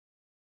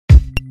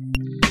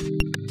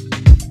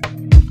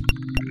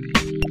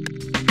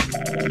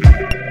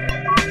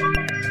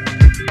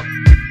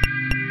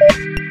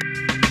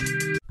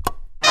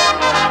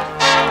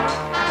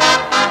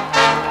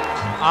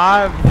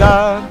I've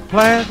got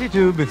plenty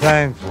to be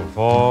thankful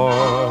for.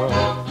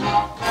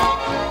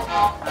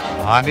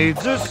 My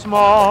needs are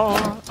small,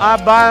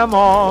 I buy 'em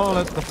all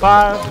at the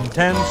 5 and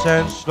 10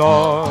 cent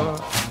store.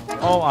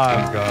 Oh,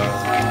 I've got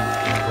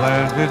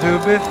plenty to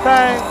be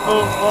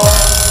thankful for.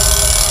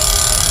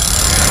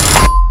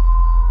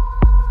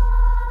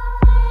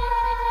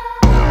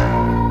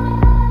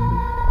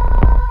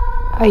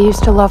 I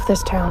used to love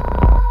this town.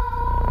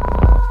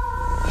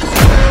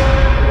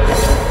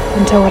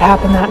 Until what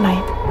happened that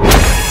night.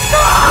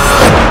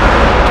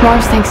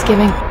 Tomorrow's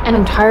Thanksgiving, and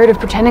I'm tired of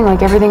pretending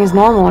like everything is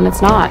normal and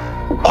it's not.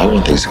 I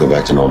want things to go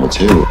back to normal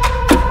too.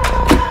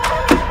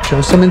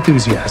 Show some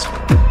enthusiasm.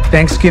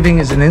 Thanksgiving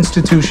is an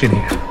institution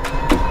here.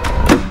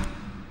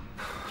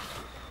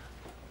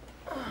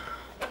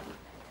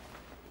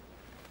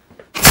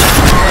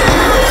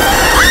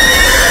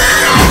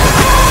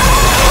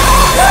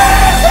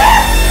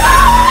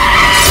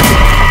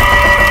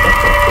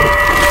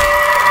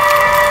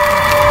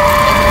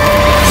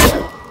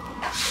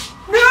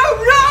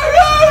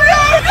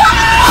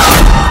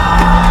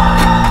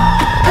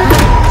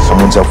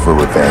 Someone's up for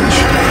revenge,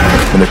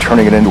 and they're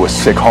turning it into a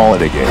sick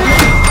holiday game.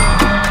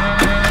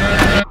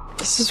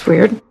 This is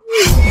weird.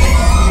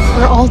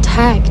 We're all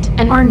tagged,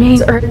 and our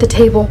names are at the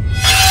table.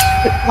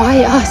 But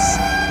why us?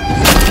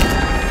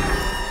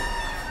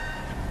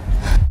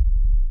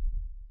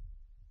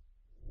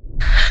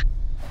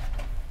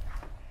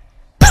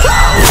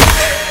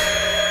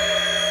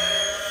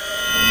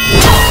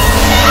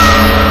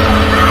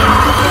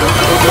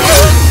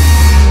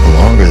 The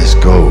longer this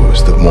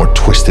goes, the more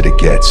twisted it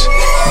gets.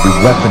 The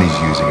weapon he's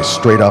using is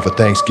straight off a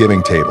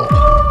Thanksgiving table.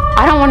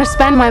 I don't want to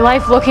spend my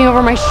life looking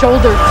over my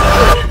shoulder.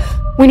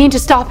 We need to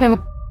stop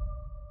him.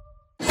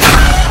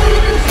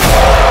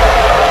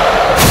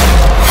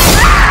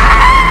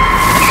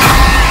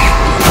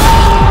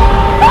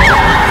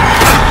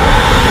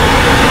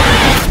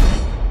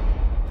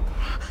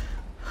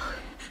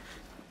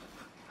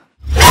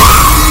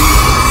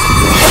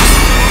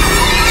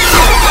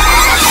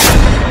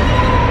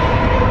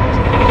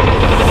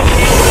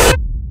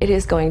 It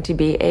is going to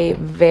be a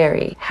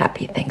very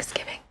happy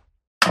Thanksgiving.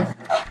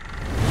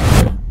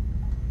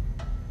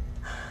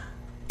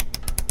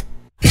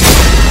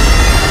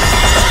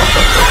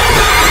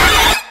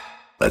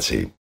 Let's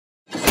see.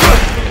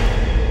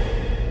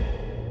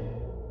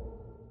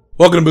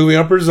 Welcome to Movie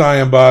Uppers. I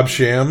am Bob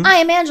Sham. I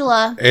am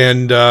Angela.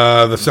 And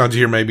the sounds you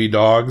hear may be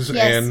dogs.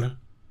 Yes. And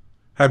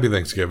happy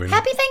Thanksgiving.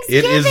 Happy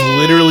Thanksgiving. It is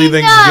literally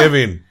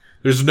Thanksgiving.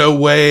 There's no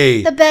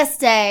way. The best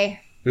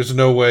day. There's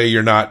no way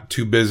you're not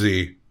too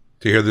busy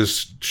to hear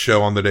this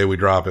show on the day we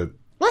drop it.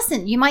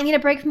 Listen, you might need a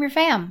break from your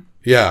fam.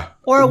 Yeah.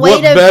 Or a way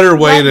what to better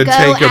way let to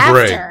go take a after.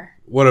 break?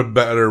 What a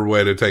better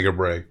way to take a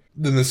break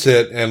than to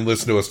sit and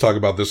listen to us talk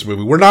about this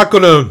movie. We're not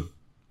going to,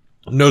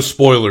 no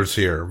spoilers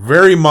here.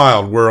 Very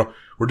mild. We're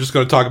just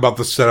going to talk about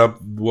the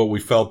setup, what we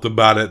felt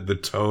about it, the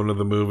tone of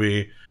the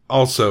movie.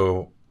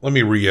 Also, let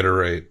me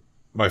reiterate,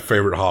 my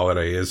favorite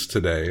holiday is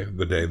today,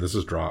 the day this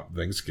is dropped,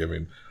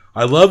 Thanksgiving.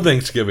 I love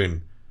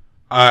Thanksgiving.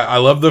 I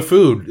love the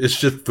food. It's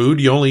just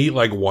food you only eat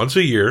like once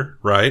a year,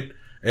 right?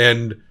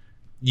 And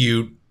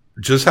you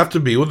just have to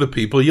be with the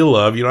people you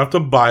love. You don't have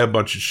to buy a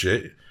bunch of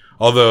shit.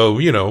 Although,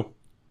 you know,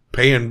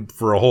 paying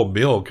for a whole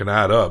meal can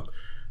add up.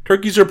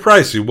 Turkeys are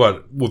pricey.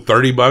 What,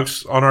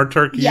 $30 on our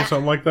turkey or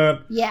something like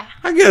that? Yeah.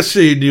 I guess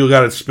you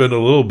got to spend a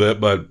little bit,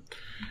 but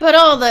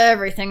all the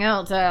everything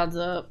else adds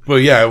up.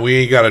 But yeah, we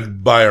ain't got to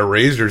buy a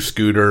Razor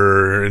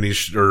scooter or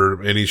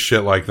any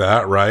shit like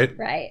that, right?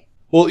 Right.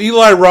 Well,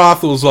 Eli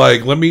Roth was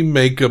like, let me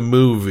make a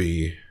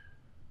movie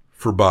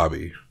for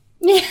Bobby.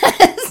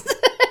 Yes.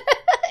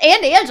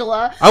 And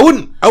Angela. I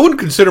wouldn't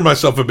consider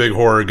myself a big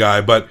horror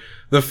guy, but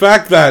the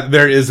fact that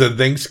there is a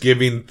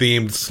Thanksgiving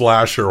themed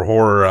slasher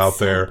horror out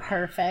there.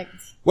 Perfect.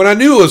 When I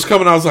knew it was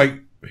coming, I was like,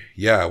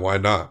 yeah, why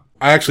not?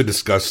 I actually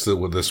discussed it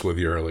with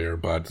you earlier,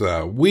 but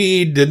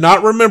we did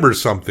not remember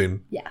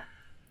something. Yeah.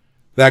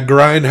 That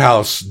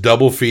Grindhouse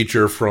double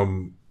feature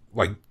from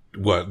like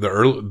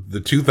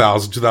the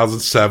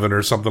 2007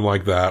 or something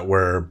like that,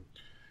 where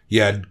you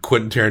had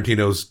Quentin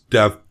Tarantino's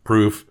Death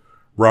Proof,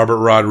 Robert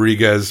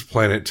Rodriguez,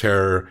 Planet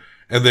Terror,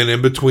 and then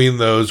in between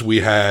those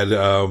we had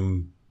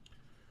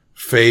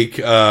fake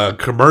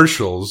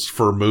commercials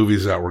for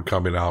movies that were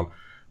coming out.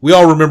 We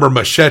all remember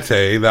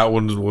Machete. That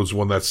one was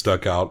one that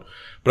stuck out.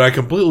 But I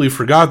completely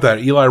forgot that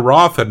Eli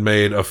Roth had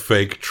made a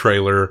fake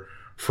trailer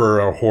for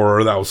a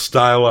horror that was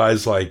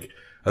stylized like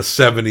a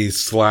 70s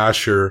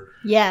slasher.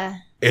 Yeah.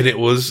 And it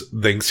was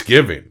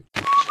Thanksgiving.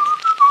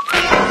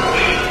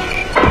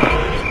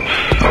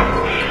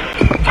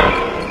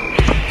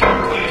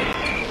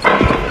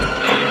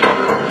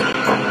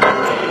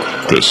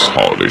 This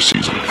holiday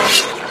season,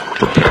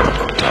 prepare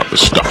to have the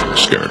stuffing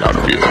scared out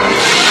of you.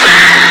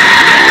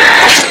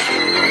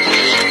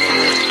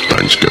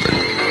 Thanksgiving.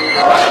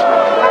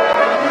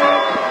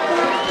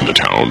 In the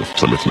town of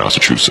Plymouth,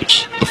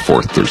 Massachusetts, the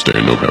fourth Thursday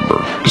in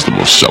November is the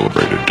most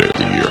celebrated day of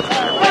the year.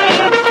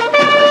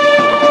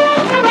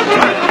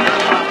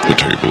 The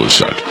table is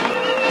set.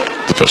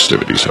 The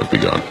festivities have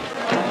begun.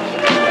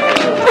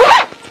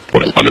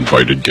 when an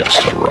uninvited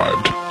guest had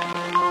arrived.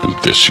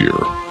 And this year,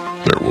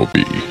 there will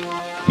be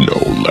no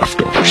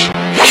leftovers.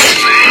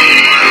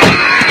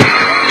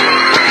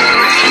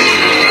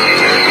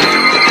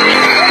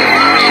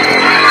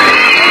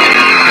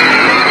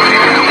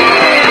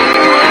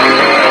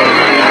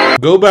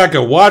 Go back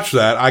and watch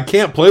that. I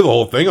can't play the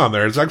whole thing on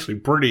there. It's actually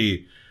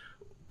pretty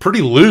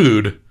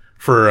lewd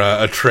for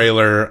a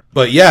trailer.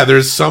 But yeah,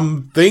 there's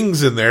some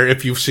things in there,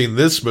 if you've seen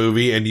this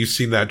movie and you've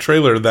seen that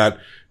trailer, that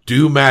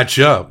do match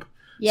up.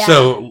 Yeah.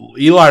 So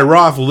Eli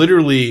Roth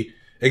literally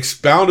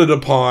expounded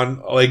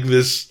upon like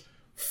this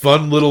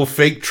fun little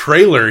fake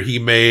trailer he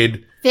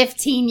made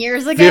 15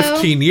 years ago.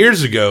 15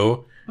 years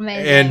ago.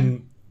 Amazing.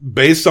 And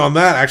based on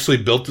that, actually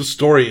built the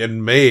story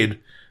and made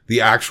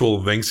the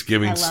actual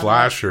Thanksgiving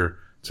slasher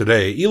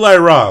today. Eli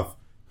Roth,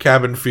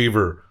 Cabin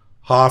Fever,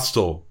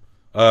 Hostel,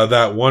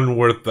 that one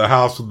with the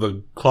house with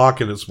the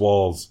clock in its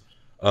walls.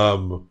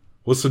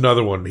 What's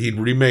another one? He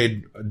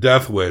remade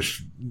Death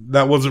Wish.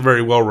 That wasn't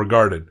very well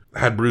regarded.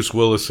 Had Bruce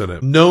Willis in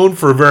it. Known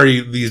for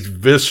these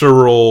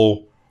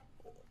visceral,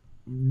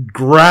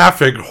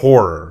 graphic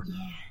horror. Yeah.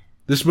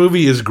 This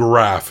movie is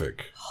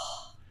graphic.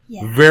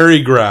 Yeah.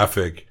 Very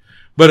graphic.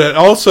 But it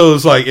also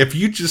is like, if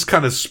you just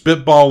kind of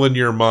spitball in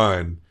your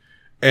mind,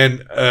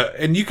 and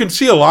you can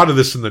see a lot of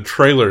this in the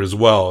trailer as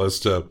well, as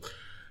to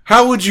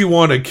how would you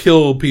want to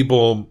kill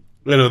people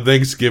in a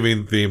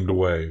Thanksgiving themed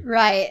way?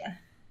 Right.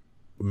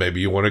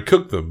 Maybe you want to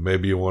cook them.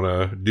 Maybe you want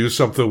to do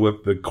something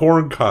with the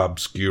corn cob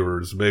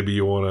skewers. Maybe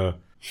you want to...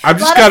 I'm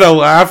just kind of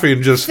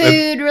laughing just...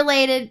 Food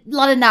related, a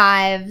lot of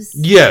knives.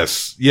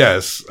 Yes.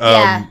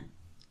 Yeah.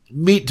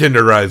 Meat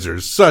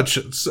tenderizers,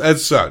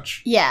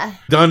 such. Yeah.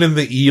 Done in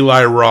the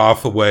Eli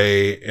Roth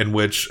way, in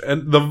which...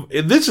 and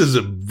this is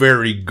a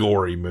very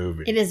gory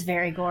movie. It is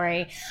very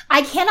gory.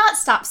 I cannot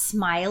stop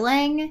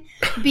smiling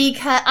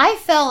because I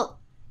felt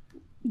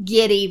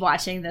giddy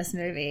watching this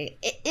movie.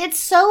 It's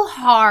so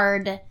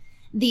hard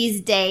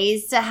these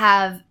days to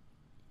have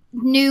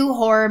new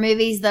horror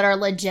movies that are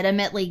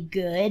legitimately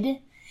good.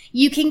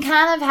 You can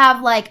kind of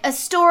have like a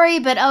story,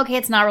 but okay,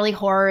 it's not really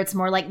horror. It's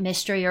more like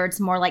mystery, or it's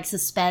more like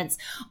suspense.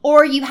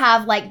 Or you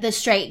have like the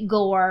straight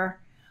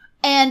gore.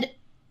 And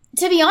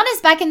to be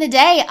honest, back in the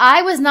day,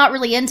 I was not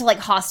really into like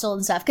Hostel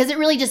and stuff, because it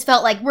really just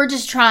felt like we're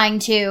just trying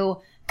to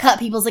cut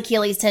people's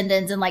Achilles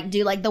tendons and like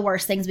do like the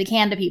worst things we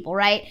can to people,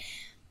 right?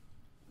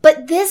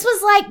 But this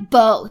was like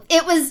both.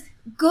 It was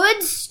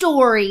good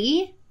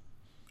story,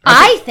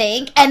 I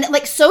think, and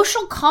like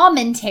social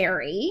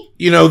commentary.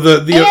 You know,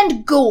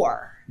 and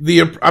gore.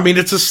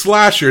 It's a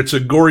slasher. It's a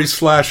gory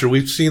slasher.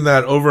 We've seen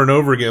that over and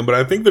over again, but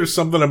I think there's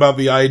something about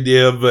the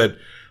idea of it.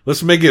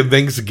 Let's make it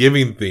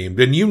Thanksgiving themed.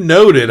 And you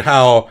noted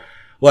how,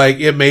 like,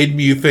 it made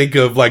me think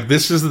of, like,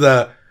 this is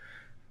the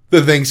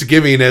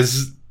Thanksgiving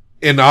as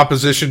in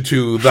opposition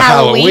to the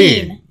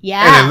Halloween.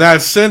 Yeah. And in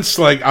that sense,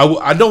 like,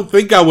 I don't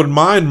think I would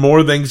mind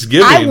more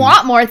Thanksgiving. I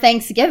want more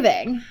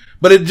Thanksgiving.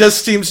 But it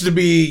just seems to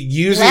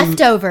be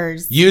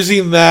leftovers.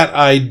 Using that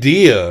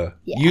idea,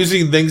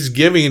 using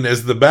Thanksgiving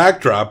as the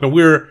backdrop. And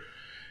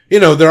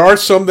there are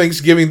some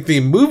Thanksgiving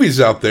themed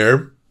movies out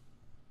there,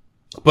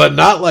 but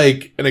not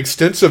like an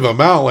extensive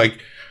amount. Like,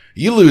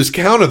 you lose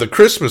count of the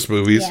Christmas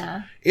movies.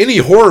 Yeah. Any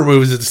horror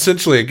movie is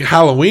essentially a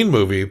Halloween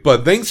movie,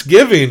 but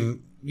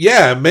Thanksgiving,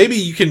 maybe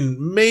you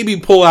can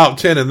pull out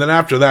 10, and then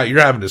after that,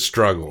 you're having to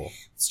struggle.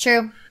 It's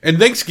true. And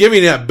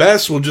Thanksgiving at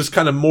best will just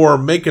kind of more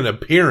make an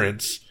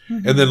appearance.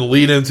 Mm-hmm. And then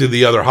lead into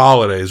the other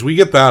holidays. We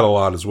get that a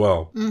lot as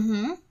well.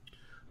 Mm-hmm.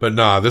 But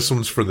nah, this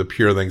one's for the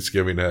pure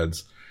Thanksgiving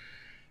heads.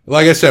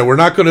 Like I said, we're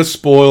not going to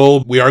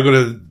spoil. We are going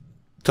to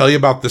tell you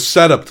about the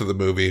setup to the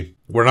movie.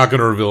 We're not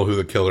going to reveal who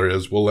the killer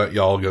is. We'll let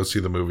y'all go see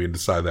the movie and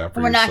decide that for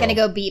yourself. We're not going to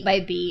go beat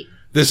by beat.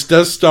 This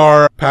does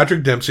star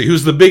Patrick Dempsey,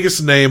 who's the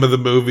biggest name of the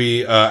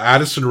movie,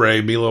 Addison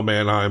Rae, Milo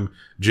Manheim,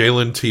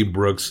 Jalen T.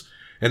 Brooks.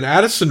 And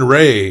Addison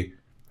Rae,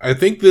 I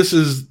think this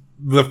is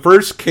the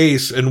first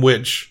case in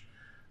which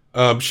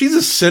she's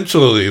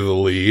essentially the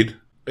lead,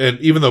 and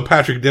even though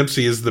Patrick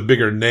Dempsey is the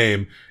bigger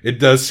name, it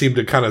does seem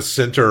to kind of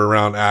center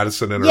around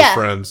Addison and her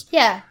friends.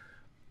 Yeah.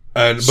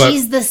 But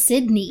she's the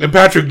Sydney. And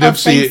Patrick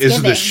Dempsey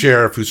is the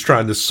sheriff who's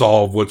trying to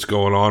solve what's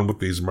going on with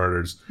these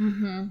murders.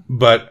 Mm-hmm.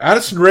 But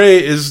Addison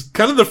Rae is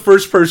kind of the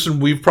first person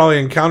we've probably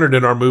encountered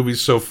in our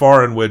movies so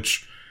far in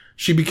which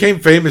she became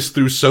famous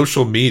through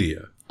social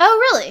media.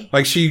 Oh, really?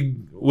 Like, she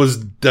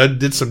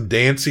did some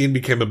dancing,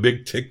 became a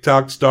big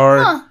TikTok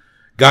star. Huh.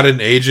 Got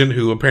an agent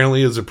who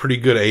apparently is a pretty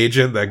good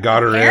agent that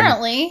got her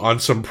in on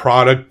some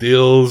product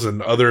deals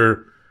and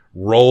other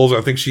roles.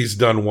 I think she's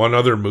done one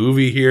other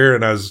movie here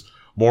and has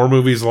more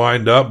movies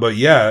lined up. But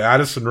yeah,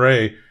 Addison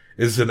Rae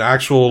is an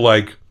actual,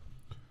 like,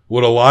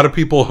 what a lot of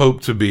people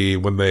hope to be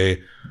when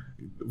they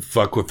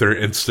fuck with their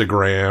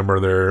Instagram or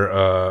their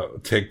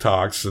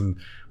TikToks, and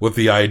with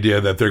the idea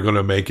that they're going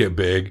to make it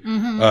big.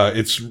 Mm-hmm.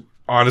 It's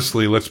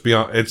honestly, let's be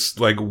honest, it's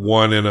like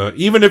one in a,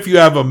 even if you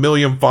have 1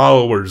 million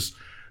followers,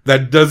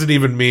 that doesn't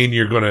even mean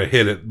you're going to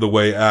hit it the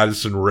way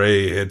Addison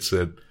Rae hits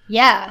it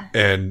Yeah.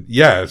 And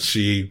yeah,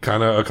 she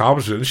kind of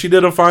accomplished it. And she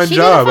did a fine She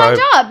job. did a fine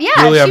job.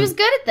 Yeah, really she was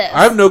good at this.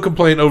 I have no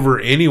complaint over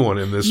anyone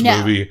in this No.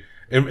 movie.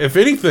 And if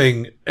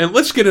anything, and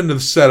let's get into the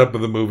setup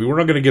of the movie. We're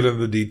not going to get into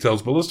the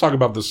details, but let's talk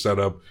about the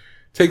setup. It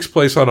takes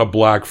place on a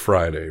Black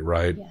Friday,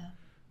 right? Yeah.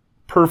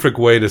 Perfect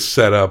way to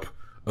set up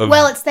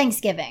Well, it's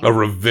Thanksgiving. a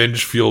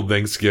revenge-fueled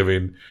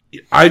Thanksgiving.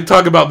 I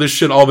talk about this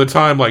shit all the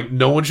time. Like,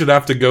 no one should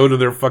have to go to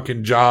their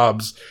fucking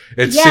jobs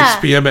at 6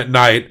 p.m. at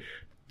night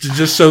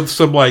just so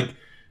some, like,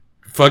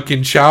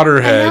 fucking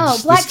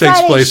chowderheads. Black This takes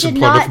Friday place should in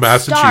Plymouth,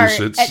 not start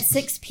Massachusetts. at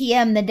 6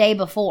 p.m. the day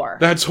before.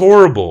 That's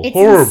horrible. It's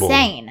horrible.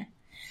 insane.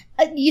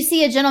 You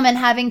see a gentleman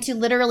having to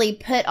literally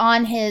put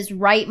on his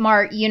Right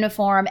Mart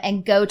uniform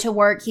and go to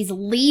work. He's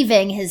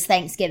leaving his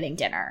Thanksgiving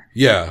dinner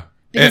Yeah.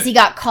 because he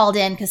got called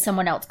in because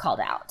someone else called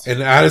out.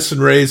 And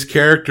Addison Rae's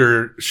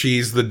character,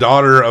 she's the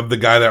daughter of the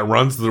guy that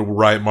runs the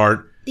Right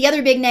Mart. The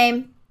other big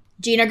name,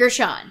 Gina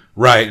Gershon.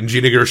 Right. And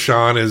Gina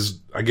Gershon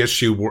is, I guess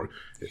She's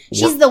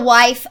the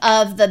wife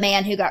of the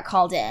man who got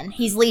called in.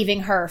 He's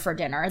leaving her for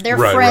dinner. They're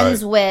Right,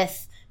 friends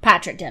with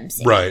Patrick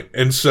Dempsey. Right.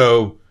 And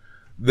so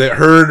that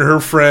her and her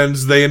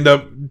friends, they end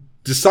up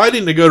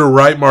deciding to go to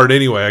Right Mart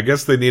anyway. I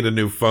guess they need a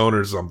new phone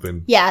or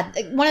something. Yeah,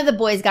 one of the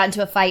boys got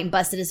into a fight and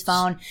busted his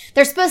phone.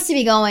 They're supposed to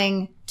be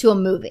going to a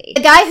movie.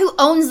 The guy who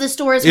owns the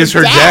store is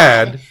her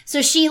dad.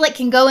 So she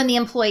can go in the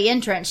employee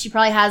entrance. She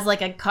probably has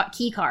like a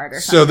key card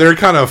or something. So they're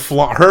kind of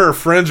her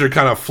friends are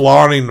kind of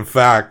flaunting the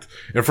fact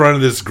in front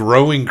of this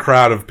growing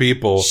crowd of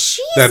people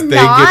that they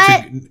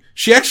get to.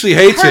 She actually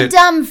hates her it.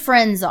 dumb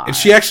friends are. And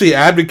she actually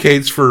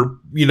advocates for,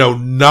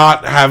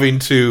 not having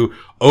to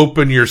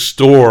open your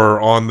store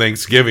on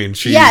Thanksgiving.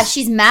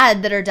 She's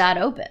mad that her dad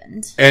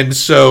opened. And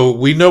so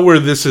we know where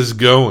this is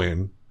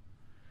going.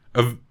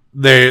 The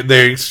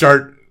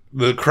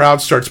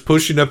crowd starts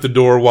pushing at the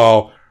door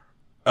while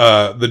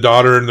the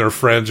daughter and their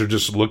friends are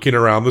just looking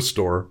around the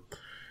store.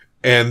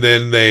 And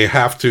then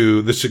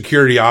the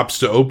security opts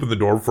to open the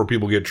door before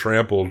people get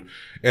trampled.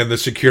 And the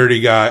security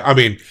guy,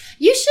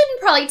 You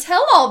shouldn't probably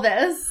tell all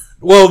this.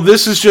 Well,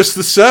 this is just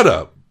the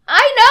setup.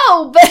 I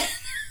know, but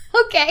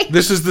okay.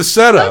 This is the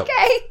setup.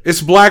 Okay.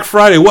 It's Black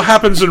Friday. What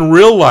happens in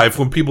real life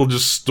when people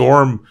just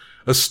storm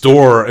a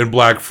store in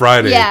Black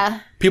Friday? Yeah.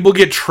 People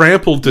get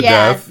trampled to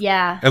death.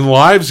 Yeah. And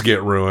lives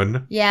get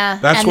ruined. Yeah.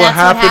 That's what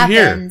happened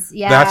here.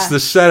 Yeah. That's the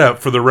setup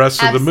for the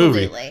rest of the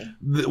movie.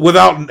 Absolutely.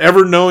 Without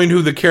ever knowing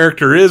who the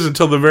character is or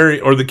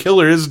the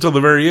killer is until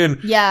the very end.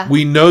 Yeah.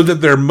 We know that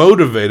they're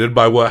motivated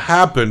by what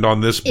happened on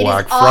this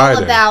Black Friday. It's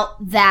all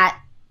about that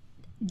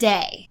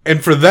day.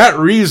 And for that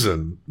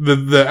reason,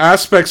 the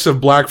aspects of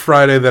Black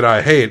Friday that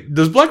I hate,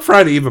 does Black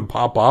Friday even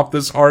pop off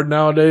this hard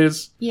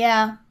nowadays?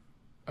 Yeah.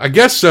 I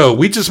guess so.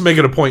 We just make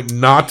it a point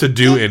not to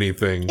do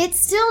anything. It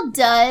still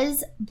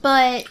does,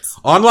 but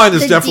online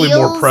is definitely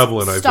more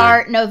prevalent, I think.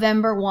 Start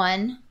November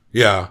 1.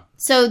 Yeah.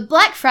 So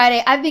Black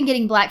Friday, I've been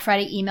getting Black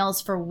Friday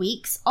emails for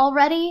weeks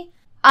already.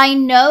 I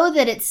know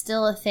that it's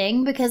still a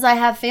thing because I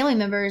have family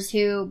members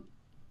who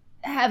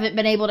haven't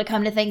been able to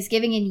come to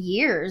Thanksgiving in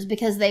years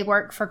because they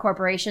work for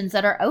corporations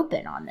that are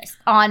open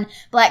on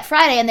Black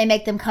Friday, and they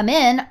make them come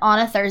in on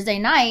a Thursday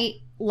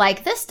night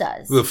like this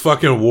does. The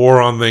fucking war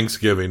on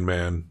Thanksgiving,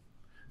 man.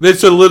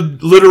 It's a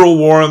literal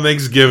war on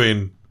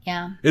Thanksgiving.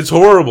 Yeah. It's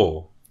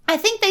horrible. I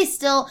think they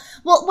still,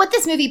 what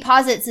this movie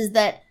posits is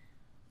that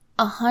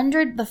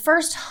the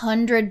first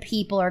 100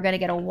 people are going to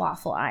get a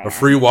waffle iron. A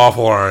free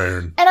waffle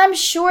iron. And I'm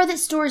sure that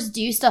stores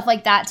do stuff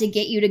like that to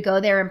get you to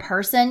go there in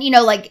person.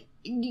 Like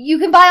you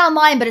can buy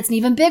online, but it's an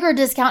even bigger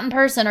discount in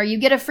person, or you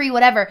get a free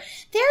whatever.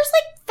 There's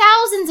like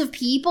thousands of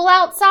people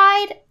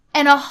outside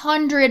and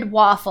 100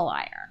 waffle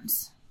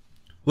irons.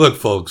 Look,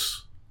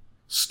 folks,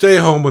 stay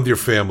home with your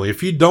family.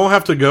 If you don't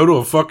have to go to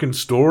a fucking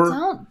store,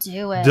 don't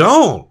do it.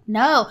 Don't.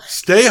 No.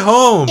 Stay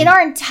home. In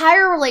our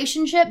entire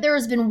relationship, there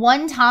has been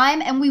one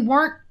time, and we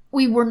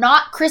were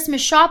not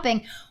Christmas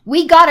shopping.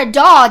 We got a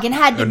dog and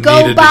had to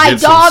go buy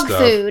dog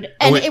food.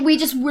 And we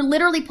just were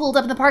literally pulled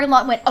up in the parking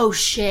lot and went, oh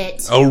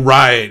shit. Oh,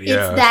 right.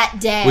 Yeah. It's that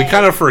day. We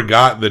kind of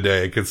forgot the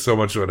day because so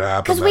much would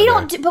happen. Because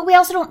but we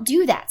also don't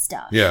do that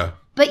stuff. Yeah.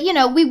 But,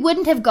 we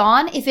wouldn't have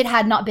gone if it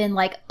had not been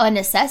like a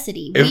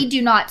necessity. We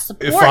do not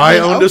support if I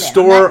owned a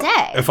store, on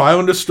that day. If I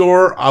owned a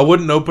store, I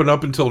wouldn't open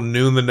up until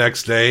noon the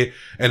next day,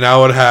 and I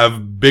would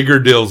have bigger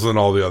deals than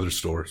all the other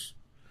stores.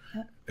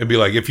 And be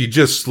like, if you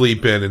just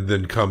sleep in and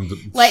then come to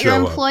let your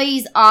show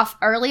employees off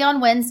early on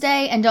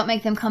Wednesday and don't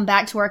make them come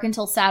back to work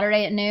until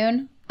Saturday at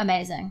noon.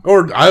 Amazing.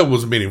 Or I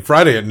was meaning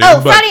Friday at noon.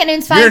 Oh, Friday at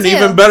noon's fine you're too. You're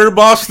an even better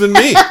boss than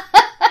me.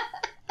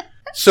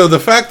 So the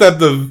fact that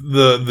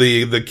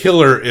the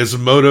killer is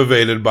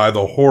motivated by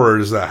the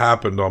horrors that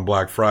happened on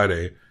Black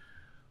Friday,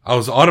 I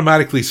was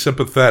automatically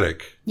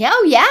sympathetic. Yeah,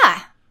 oh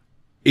yeah.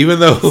 Even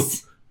though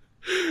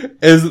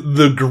as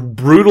the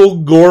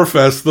brutal gore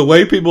fest, the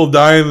way people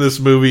die in this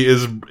movie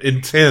is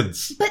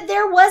intense. But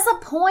there was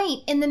a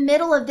point in the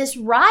middle of this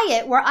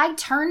riot where I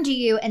turned to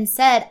you and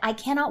said, I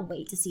cannot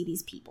wait to see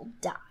these people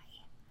die.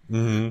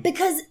 Mm-hmm.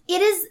 Because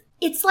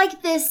it's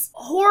like this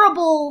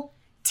horrible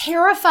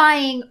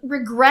terrifying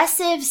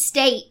regressive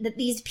state that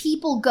these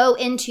people go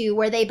into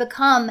where they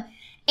become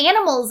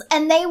animals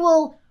and they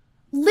will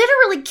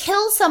literally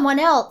kill someone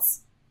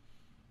else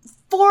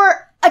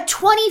for a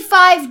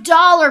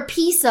 $25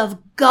 piece of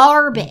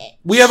garbage.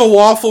 We have a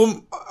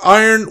waffle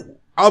iron.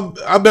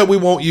 I bet we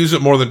won't use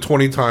it more than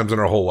 20 times in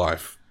our whole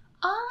life.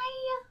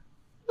 I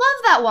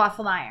love that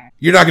waffle iron.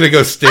 You're not going to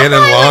go stand in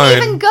I line.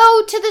 wouldn't even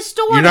go to the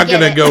store. You're not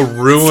going to go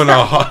ruin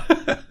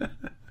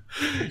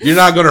You're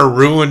not going to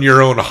ruin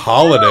your own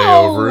holiday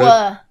over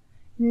it.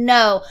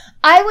 No.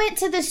 I went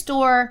to the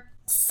store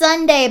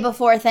Sunday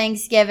before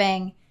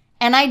Thanksgiving,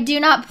 and I do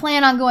not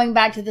plan on going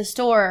back to the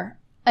store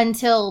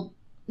until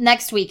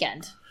next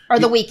weekend. Or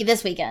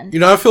this weekend.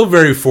 You know, I feel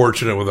very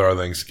fortunate with our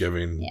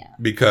Thanksgiving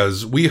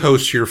because we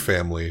host your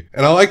family,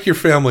 and I like your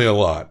family a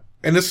lot.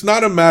 And it's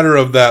not a matter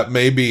of that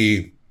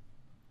maybe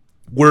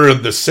we're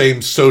in the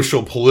same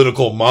social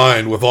political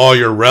mind with all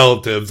your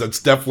relatives. That's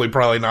definitely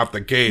probably not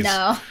the case.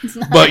 No, it's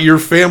not. But your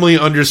family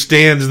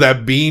understands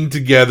that being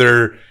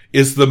together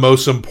is the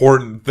most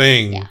important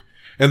thing. Yeah.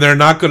 And they're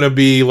not going to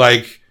be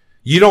like,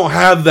 you don't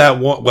have that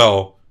one.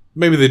 Well,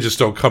 maybe they just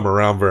don't come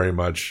around very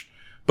much.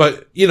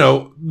 But, you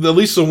know, at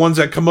least the ones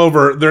that come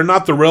over, they're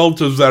not the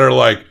relatives that are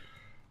like,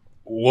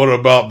 what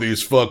about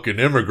these fucking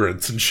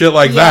immigrants and shit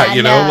like that,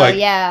 you know?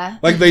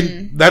 Like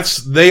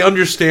they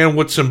understand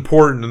what's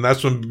important, and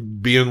that's when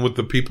being with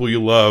the people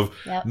you love,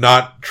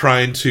 not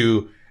trying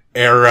to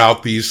air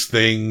out these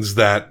things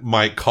that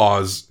might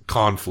cause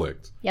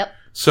conflict. Yep.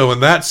 So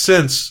in that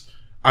sense,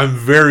 I'm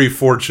very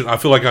fortunate. I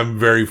feel like I'm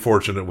very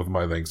fortunate with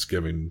my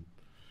Thanksgiving,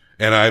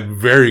 and I'm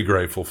very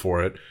grateful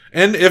for it.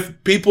 And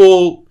if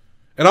people...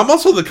 And I'm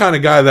also the kind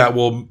of guy that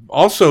will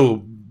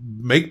also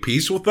make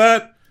peace with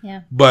that.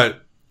 Yeah.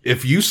 But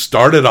if you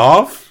start it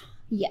off,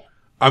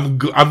 I'm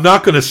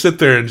not going to sit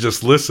there and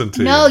just listen to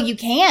you. No, you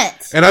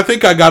can't. And I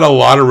think I got a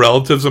lot of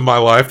relatives in my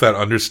life that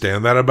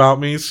understand that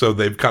about me, so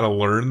they've kind of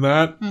learned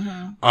that.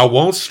 Mm-hmm. I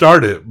won't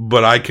start it,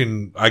 but I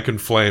can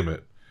flame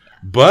it.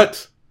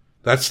 But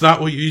that's not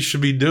what you should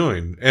be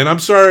doing. And I'm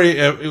sorry,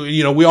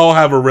 you know, we all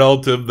have a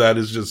relative that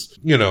is just,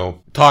 you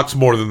know, talks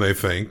more than they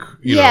think.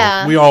 You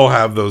know, we all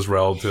have those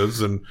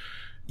relatives, and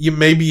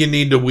maybe you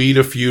need to weed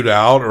a feud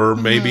out, or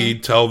maybe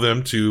tell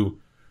them to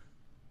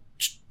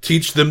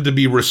teach them to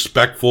be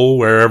respectful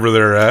wherever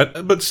they're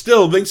at. But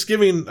still,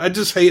 Thanksgiving, I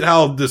just hate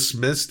how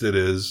dismissed it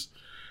is.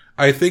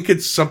 I think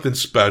it's something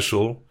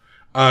special.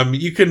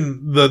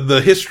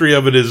 The history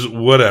of it is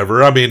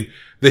whatever. I mean,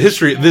 the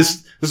history,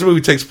 this movie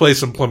takes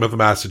place in Plymouth,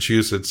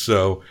 Massachusetts,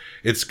 so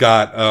it's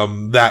got,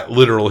 that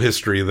literal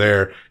history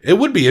there. It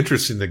would be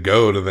interesting to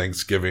go to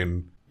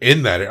Thanksgiving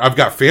in that. I've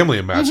got family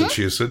in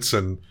Massachusetts,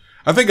 and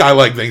I think I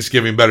like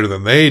Thanksgiving better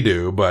than they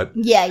do, but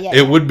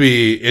it would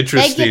be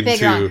interesting they get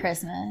bigger on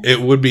Christmas. It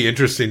would be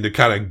interesting to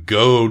kind of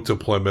go to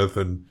Plymouth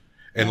and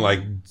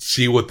like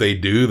see what they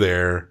do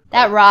there.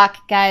 That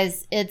rock,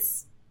 guys,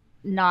 it's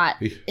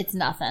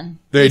nothing.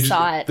 They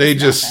saw it.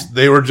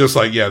 They were just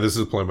like, yeah, this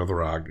is Plymouth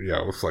Rock.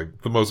 Yeah, it was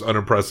like the most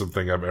unimpressive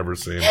thing I've ever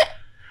seen.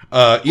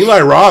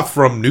 Eli Roth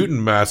from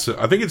Newton, I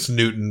think it's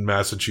Newton,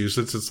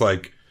 Massachusetts. It's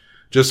like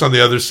just on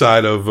the other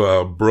side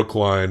of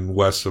Brookline,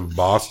 west of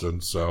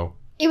Boston. So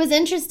it was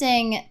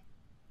interesting.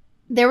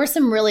 There were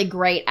some really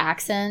great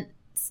accents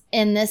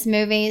in this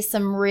movie.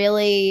 Some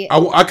really,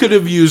 I could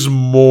have used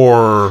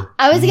more.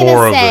 I was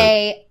gonna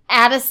say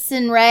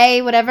Addison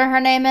Rae, whatever her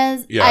name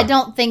is. Yeah. I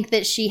don't think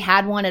that she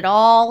had one at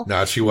all.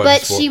 No, she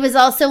wasn't. But she was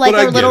also like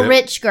a little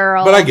rich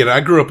girl. But I get it. I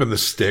grew up in the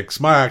sticks.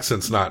 My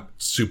accent's not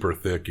super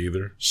thick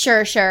either.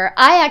 Sure.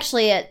 I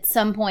actually at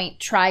some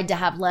point tried to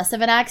have less of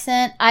an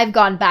accent. I've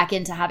gone back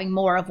into having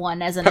more of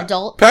one as an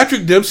adult.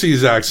 Patrick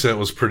Dempsey's accent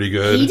was pretty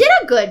good. He did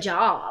a good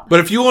job.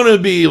 But if you want to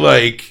be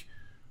like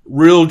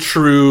real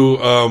true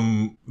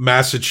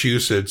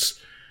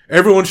Massachusetts,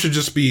 everyone should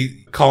just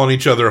be calling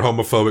each other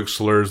homophobic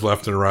slurs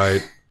left and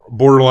right.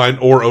 Borderline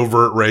or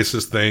overt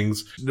racist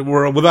things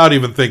without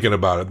even thinking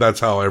about it. That's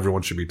how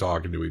everyone should be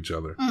talking to each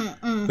other.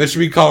 They should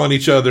be calling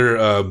each other.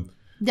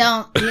 You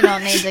don't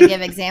need to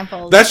give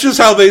examples. That's just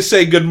how they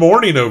say good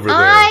morning over there.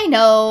 I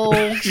know.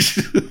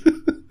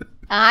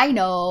 I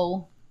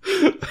know.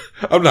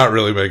 I'm not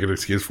really making an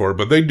excuse for it,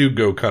 but they do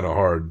go kind of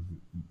hard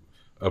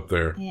up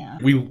there. Yeah.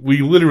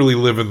 We literally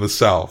live in the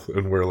South,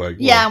 and we're like,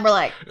 yeah, and we're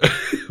like,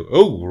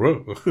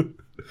 oh,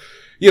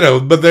 you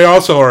know, but they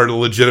also are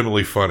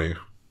legitimately funny.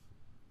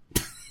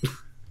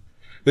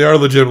 They are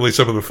legitimately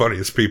some of the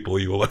funniest people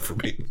you will ever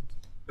meet.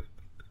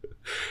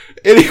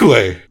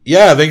 Anyway,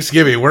 yeah,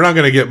 Thanksgiving. We're not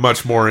going to get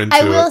much more into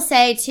it. I will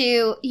say,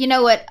 too, you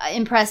know what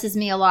impresses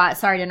me a lot?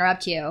 Sorry to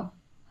interrupt you.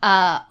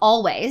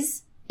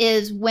 Always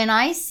is when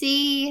I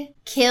see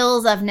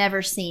kills I've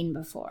never seen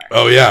before.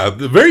 Oh, yeah.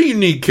 Very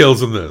unique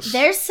kills in this.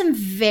 There's some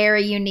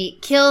very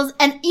unique kills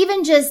and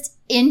even just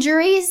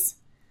injuries.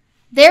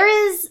 There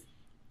is,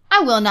 I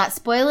will not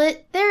spoil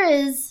it, there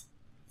is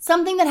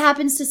something that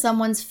happens to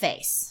someone's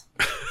face.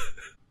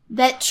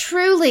 That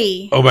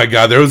truly, oh my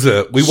God,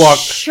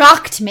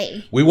 shocked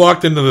me. We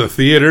walked into the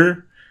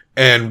theater,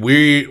 and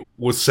we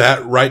was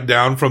sat right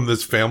down from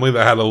this family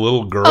that had a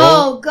little girl.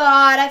 Oh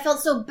God, I felt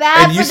so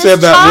bad. And you for said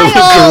this that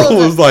child. little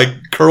girl was like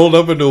curled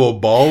up into a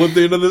ball at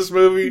the end of this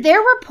movie.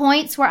 There were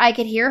points where I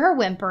could hear her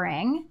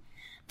whimpering.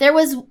 There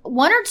was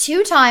 1 or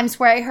 2 times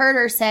where I heard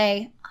her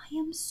say, "I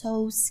am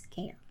so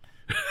scared."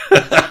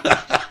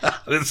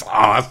 It's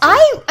awesome.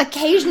 I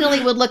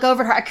occasionally would look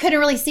over at her. I couldn't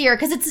really see her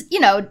because it's,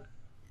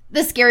 the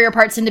scarier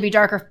parts tend to be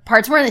darker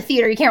parts. We're in the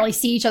theater. You can't really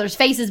see each other's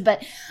faces,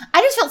 but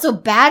I just felt so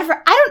bad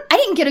for I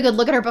didn't get a good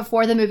look at her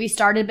before the movie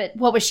started, but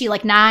what was she,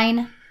 like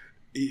 9?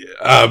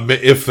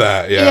 If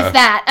that, yeah. If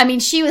that. I mean,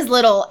 she was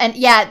little, and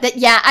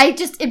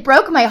it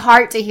broke my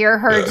heart to hear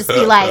her just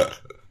be like,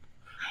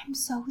 "I'm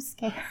so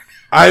scared."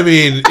 I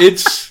mean,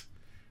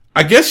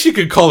 I guess you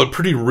could call it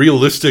pretty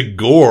realistic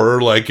gore,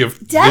 like if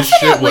this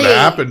shit would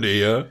happen to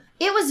you.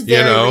 It was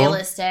very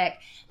realistic.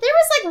 There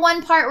was like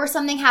one part where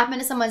something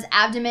happened to someone's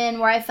abdomen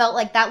where I felt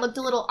like that looked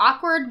a little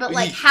awkward, but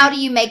like how do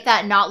you make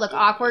that not look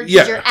awkward?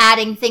 Because you're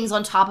adding things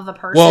on top of a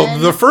person. Well,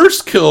 the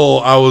first kill,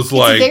 I was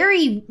like... It's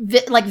very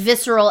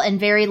visceral and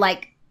very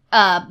like,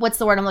 what's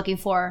the word I'm looking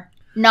for?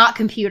 Not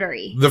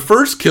computery. The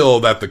first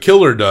kill that the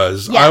killer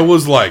does, I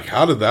was like,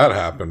 how did that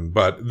happen?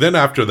 But then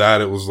after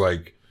that, it was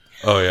like,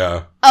 oh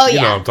yeah.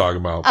 You know what I'm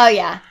talking about. Oh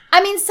yeah.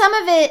 I mean, some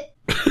of it...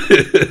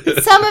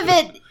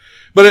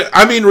 But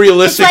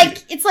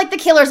realistic. It's like the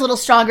killer's a little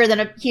stronger than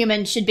a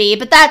human should be,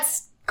 but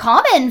that's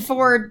common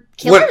for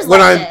killers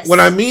this. When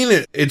I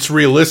mean it's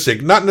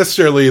realistic, not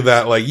necessarily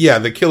that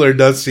the killer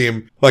does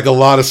seem like a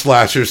lot of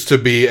slashers to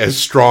be as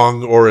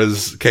strong or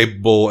as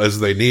capable as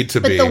they need to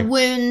be. But the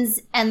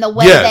wounds and the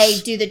way they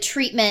do the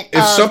treatment if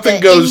of something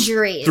the goes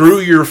injuries,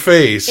 through your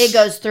face, it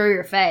goes through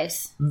your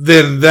face.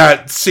 Then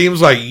that seems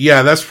like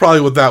that's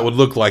probably what that would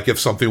look like if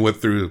something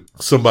went through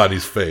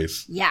somebody's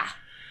face. Yeah.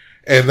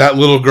 And that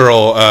little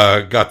girl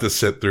got to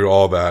sit through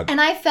all that. And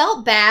I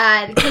felt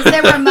bad because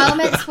there were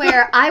moments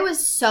where I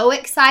was so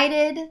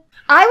excited.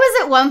 I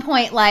was at one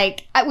point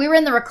we were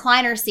in the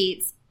recliner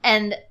seats,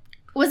 and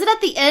was it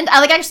at the end?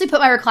 I actually put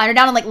my recliner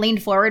down and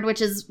leaned forward, which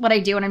is what I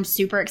do when I'm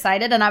super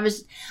excited. And I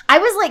was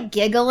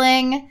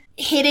giggling,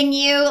 hitting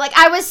you.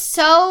 I was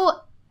so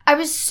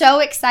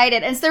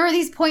excited. And so there were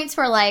these points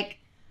where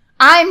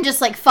I'm just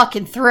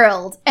fucking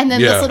thrilled. And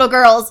then this little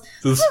girl's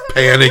just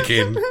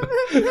panicking.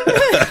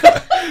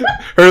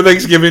 Her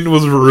Thanksgiving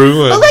was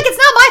ruined. But it's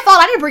not my fault.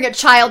 I didn't bring a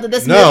child to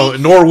this movie. No,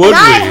 nor would we.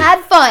 I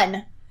had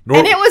fun.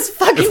 And it was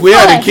fucking fun. If we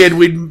had a kid,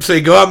 we'd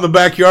say, go out in the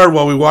backyard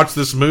while we watch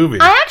this movie.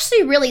 I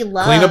actually really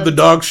loved... Clean up the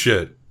dog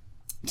shit.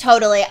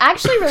 Totally. I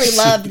actually really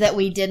loved that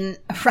we didn't...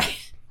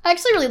 Right. I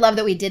actually really loved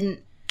that we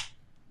didn't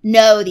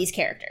know these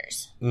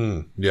characters.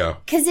 Yeah.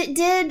 Because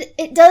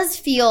it does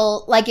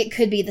feel like it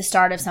could be the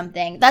start of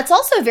something. That's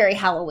also very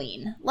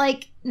Halloween.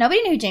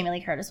 Nobody knew who Jamie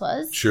Lee Curtis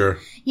was. Sure.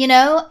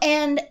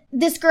 And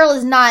this girl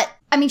is not...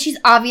 I mean, she's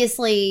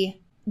obviously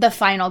the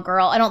final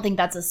girl. I don't think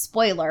that's a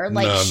spoiler.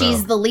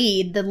 She's the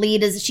lead. The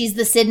lead is... She's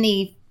the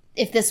Sydney,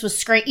 if this was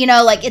Scream.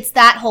 It's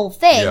that whole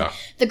thing. Yeah.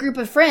 The group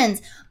of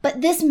friends. But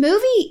this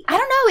movie, I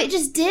don't know,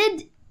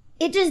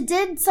 it just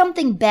did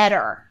something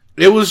better.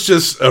 It was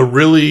just a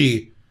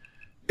really...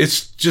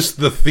 It's just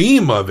the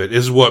theme of it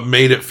is what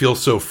made it feel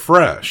so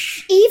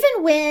fresh.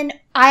 Even when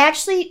I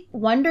actually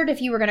wondered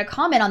if you were going to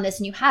comment on this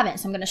and you haven't,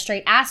 so I'm going to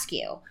straight ask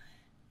you.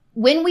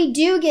 When we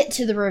do get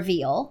to the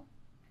reveal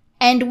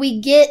and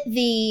we get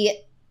the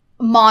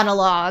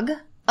monologue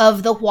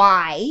of the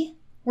why,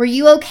 were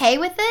you okay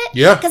with it?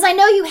 Yeah. Because I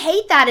know you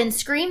hate that in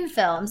Scream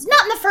films.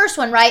 Not in the first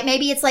one, right?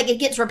 Maybe it's it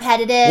gets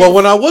repetitive. Well,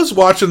 when I was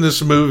watching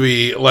this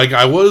movie,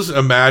 I was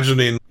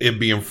imagining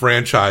it being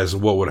franchised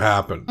and what would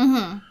happen.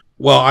 Mm-hmm.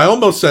 Well, I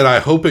almost said I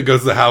hope it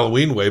goes the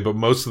Halloween way, but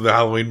most of the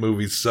Halloween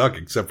movies suck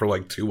except for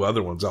 2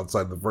 other ones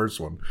outside the first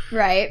one.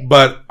 Right.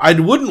 But I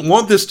wouldn't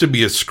want this to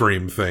be a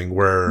Scream thing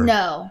where...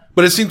 No.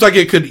 But it seems like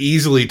it could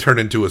easily turn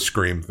into a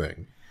Scream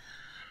thing.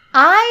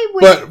 I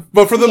would...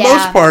 But for the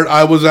most part,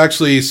 I was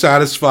actually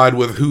satisfied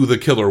with who the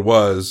killer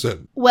was.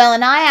 Well,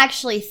 and I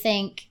actually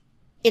think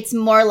it's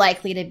more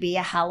likely to be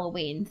a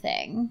Halloween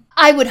thing.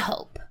 I would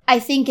hope. I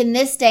think in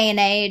this day and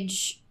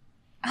age,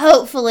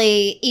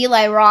 hopefully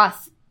Eli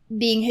Roth,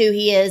 being who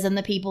he is and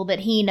the people that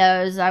he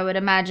knows, I would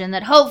imagine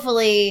that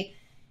hopefully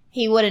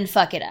he wouldn't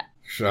fuck it up.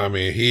 I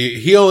mean,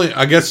 he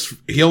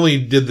only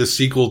did the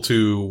sequel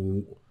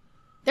to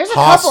There's a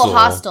couple of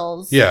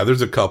Hostels. Yeah,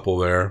 there's a couple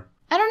there.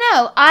 I don't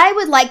know. I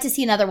would like to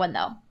see another one,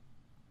 though.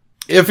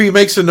 If he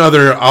makes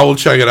another, I will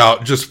check it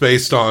out just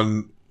based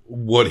on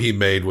what he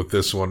made with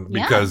this one.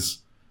 Because,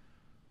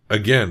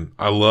 again,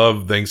 I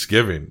love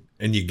Thanksgiving.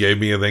 And you gave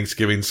me a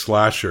Thanksgiving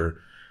slasher.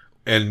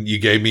 And you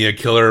gave me a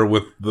killer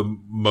with the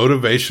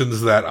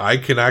motivations that I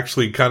can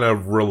actually kind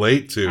of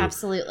relate to.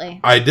 Absolutely.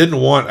 I didn't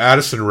want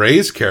Addison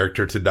Rae's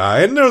character to die.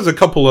 And there was a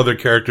couple other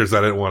characters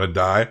I didn't want to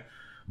die.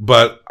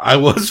 But I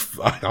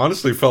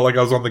honestly felt like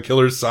I was on the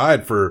killer's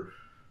side for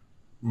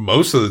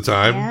most of the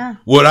time. Yeah.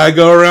 Would I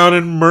go around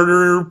and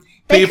murder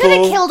people? They could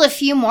have killed a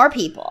few more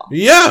people.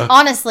 Yeah.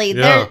 Honestly,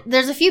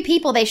 there's a few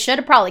people they should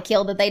have probably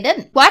killed that they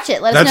didn't. Watch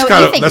it. Let us know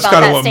what you think about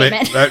that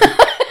statement.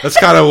 That's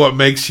kind of what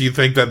makes you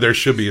think that there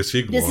should be a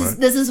sequel.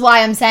 This is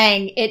why I'm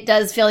saying it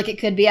does feel like it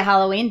could be a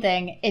Halloween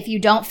thing. If you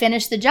don't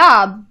finish the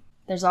job,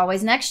 there's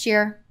always next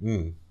year.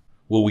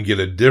 Will we get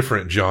a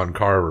different John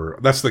Carver?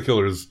 That's the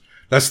killer's.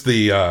 That's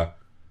the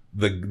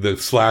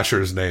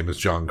slasher's name is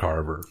John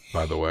Carver,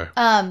 by the way.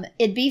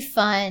 It'd be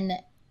fun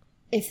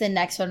if the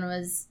next one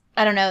was,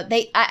 I don't know.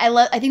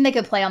 I think they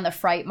could play on the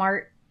Fright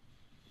Mart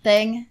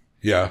thing.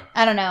 Yeah.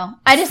 I don't know.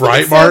 I just Fright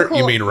think it's Mart? so cool.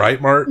 You mean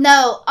Right Mart?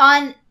 No,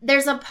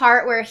 there's a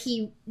part where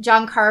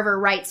John Carver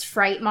writes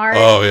Fright Mart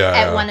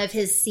at one of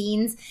his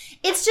scenes.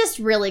 It's just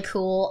really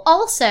cool.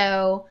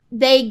 Also,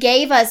 they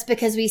gave us,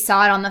 because we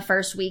saw it on the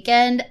first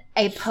weekend,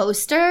 a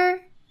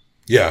poster.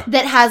 Yeah.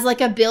 That has like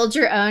a build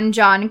your own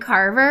John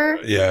Carver.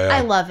 Yeah.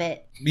 I love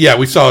it. Yeah,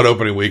 we saw it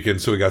opening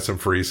weekend, so we got some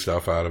free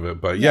stuff out of it.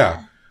 But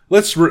yeah.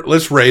 let's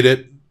rate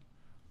it.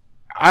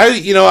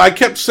 I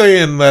kept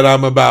saying that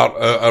I'm about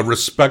a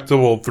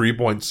respectable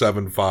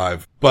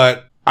 3.75,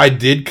 but I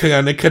did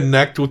kind of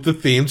connect with the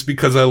themes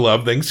because I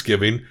love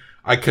Thanksgiving.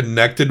 I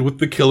connected with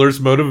the killer's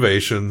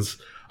motivations.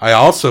 I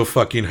also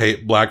fucking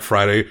hate Black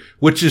Friday,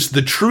 which is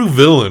the true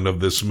villain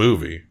of this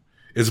movie,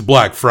 is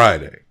Black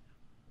Friday.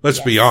 Let's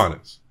be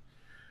honest.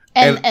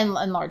 And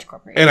large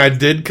corporations. And I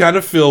did kind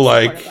of feel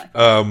like,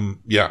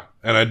 and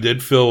I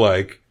did feel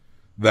like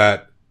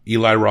that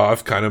Eli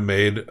Roth kind of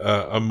made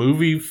a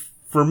movie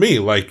for me,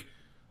 like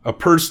a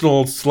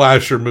personal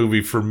slasher movie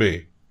for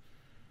me.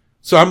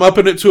 So I'm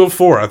upping it to a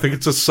 4. I think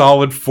it's a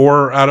solid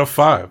 4 out of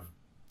 5.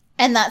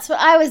 And that's what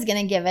I was going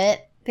to give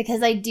it,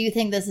 because I do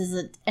think this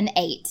is an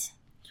 8.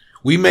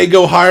 We may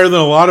go higher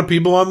than a lot of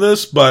people on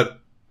this, but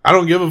I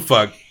don't give a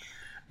fuck.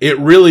 It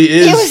really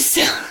is. It was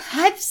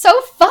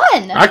so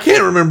fun. I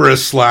can't remember a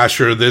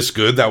slasher this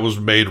good that was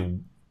made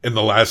in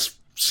the last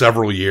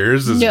several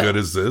years as good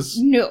as this.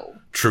 No.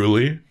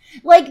 Truly.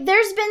 Like,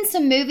 there's been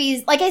some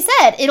movies, like I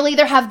said, it'll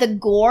either have the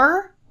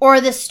gore or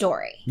the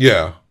story.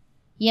 Yeah.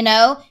 You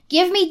know?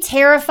 Give me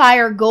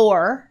Terrifier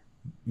gore.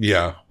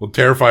 Yeah. Well,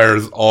 Terrifier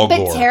is all gore.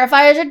 But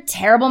Terrifier is a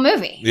terrible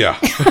movie. Yeah.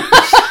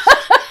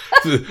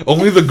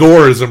 Only the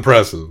gore is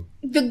impressive.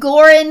 The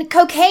gore in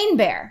Cocaine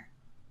Bear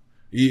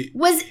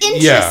was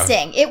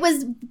interesting. Yeah. It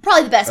was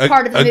probably the best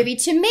part of the movie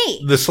to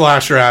me. The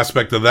slasher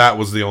aspect of that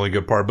was the only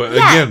good part. But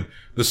again,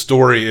 the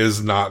story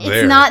is not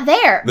there. It's not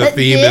there. The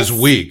theme is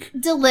weak.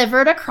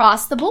 Delivered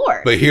across the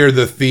board. But here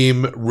the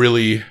theme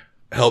really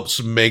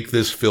helps make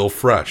this feel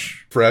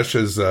fresh. Fresh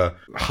as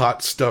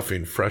hot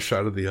stuffing fresh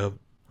out of the oven.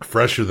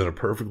 Fresher than a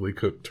perfectly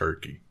cooked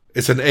turkey.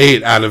 It's an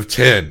 8 out of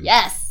 10.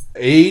 Yes.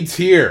 A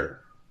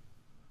tier.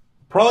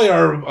 Probably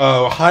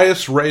our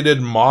highest rated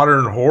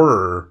modern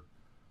horror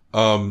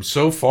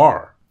so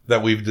far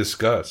that we've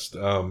discussed.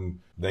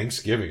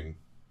 Thanksgiving.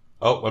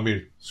 Oh, let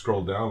me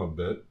scroll down a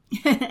bit.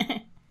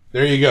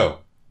 There you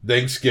go.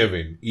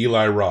 Thanksgiving.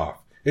 Eli Roth.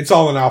 It's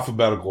all an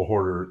alphabetical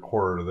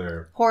horror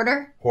there.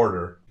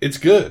 Hoarder. It's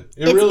good.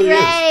 It's really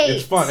great. is.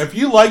 It's fun. If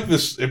you like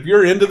this, if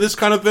you're into this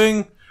kind of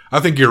thing, I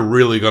think you're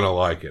really going to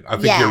like it. I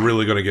think you're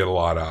really going to get a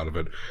lot out of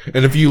it.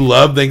 And if you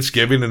love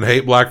Thanksgiving and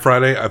hate Black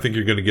Friday, I think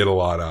you're going to get a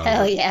lot out of it.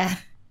 Hell yeah.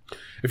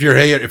 If you're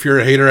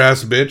a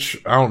hater-ass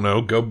bitch, I don't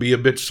know, go be a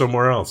bitch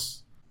somewhere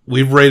else.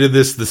 We've rated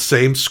this the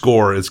same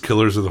score as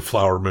Killers of the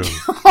Flower Moon.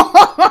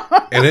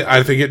 And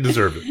I think it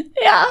deserved it.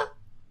 Yeah.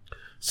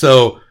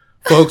 So,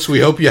 folks,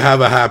 we hope you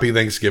have a happy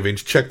Thanksgiving.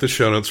 Check the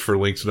show notes for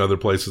links and other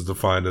places to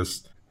find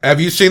us.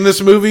 Have you seen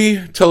this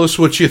movie? Tell us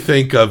what you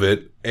think of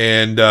it.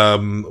 And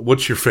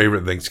what's your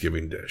favorite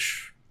Thanksgiving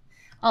dish?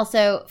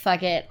 Also,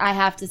 fuck it. I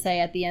have to say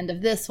at the end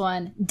of this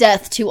one,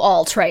 death to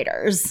all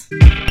traitors.